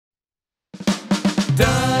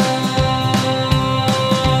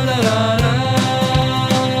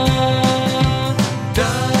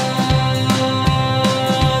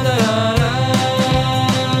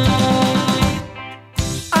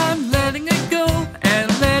I'm letting it go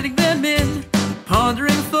and letting them in,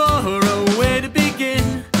 pondering for a way to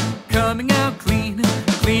begin, coming out clean,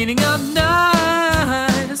 cleaning up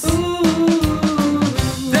nice. Ooh,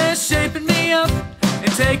 they're shaping me up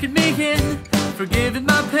and taking me in, forgiving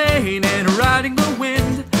my pain and riding the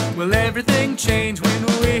wind. Will everything change when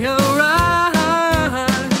we arrive?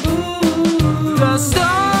 Ooh, the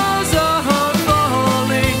stars are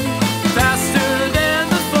falling faster than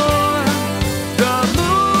before. The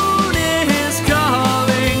moon is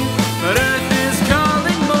calling, but Earth is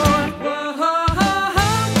calling more. Whoa,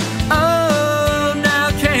 oh, now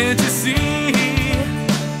can't you see?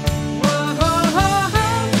 Whoa,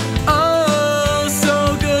 oh, so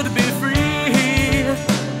good to be free.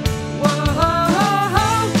 Whoa,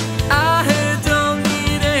 I don't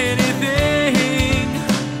need anything,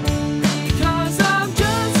 because I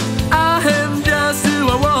am just who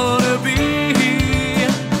I wanna be.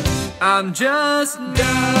 I'm just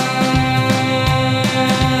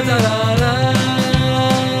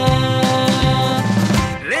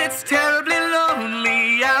It's terribly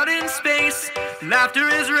lonely out in space. Laughter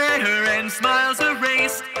is rare and smiles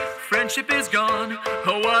erased. Friendship is gone.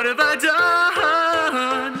 Oh, what have I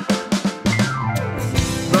done?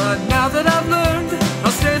 But now that I've learned,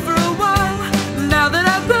 I'll stay for a while. Now that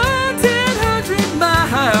I've burned 100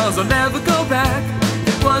 miles, I'll never go back.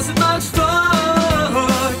 It wasn't much fun.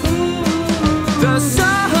 The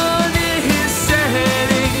sun is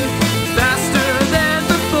setting faster than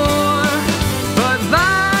before, but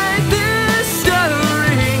life is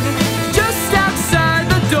stirring just outside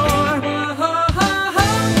the door.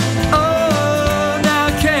 Oh, now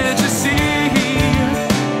can't you see?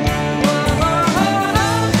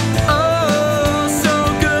 Oh, so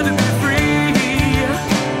good to be free.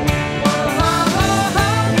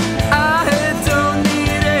 I don't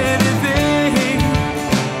need anything,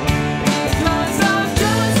 because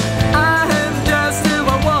I am just who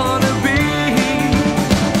I wanna be.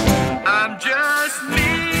 I'm just me.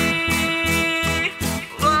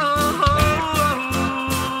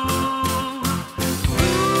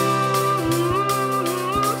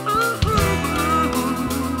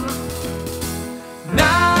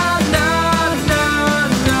 Na na na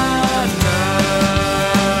na na.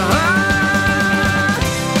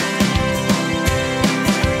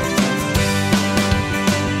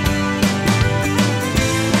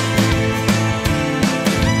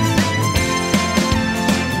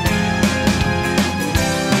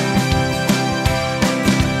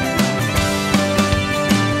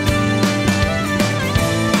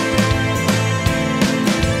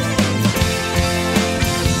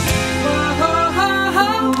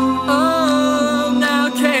 Oh, now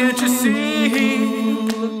can't you see?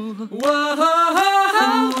 Whoa,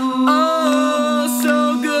 oh, so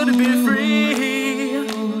good to be free.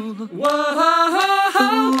 Whoa,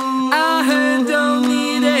 I don't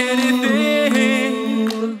need anything,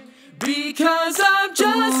 because I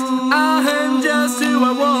am just who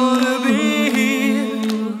I wanna be.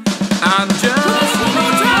 I'm just me.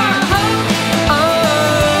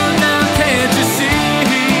 Oh, now can't you see?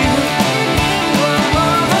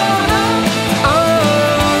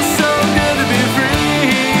 Oh, so good to be free.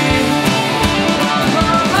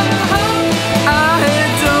 I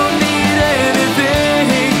don't need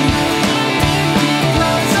anything,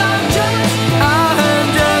 because I am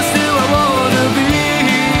just who I wanna be.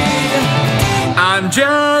 I'm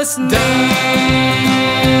just me.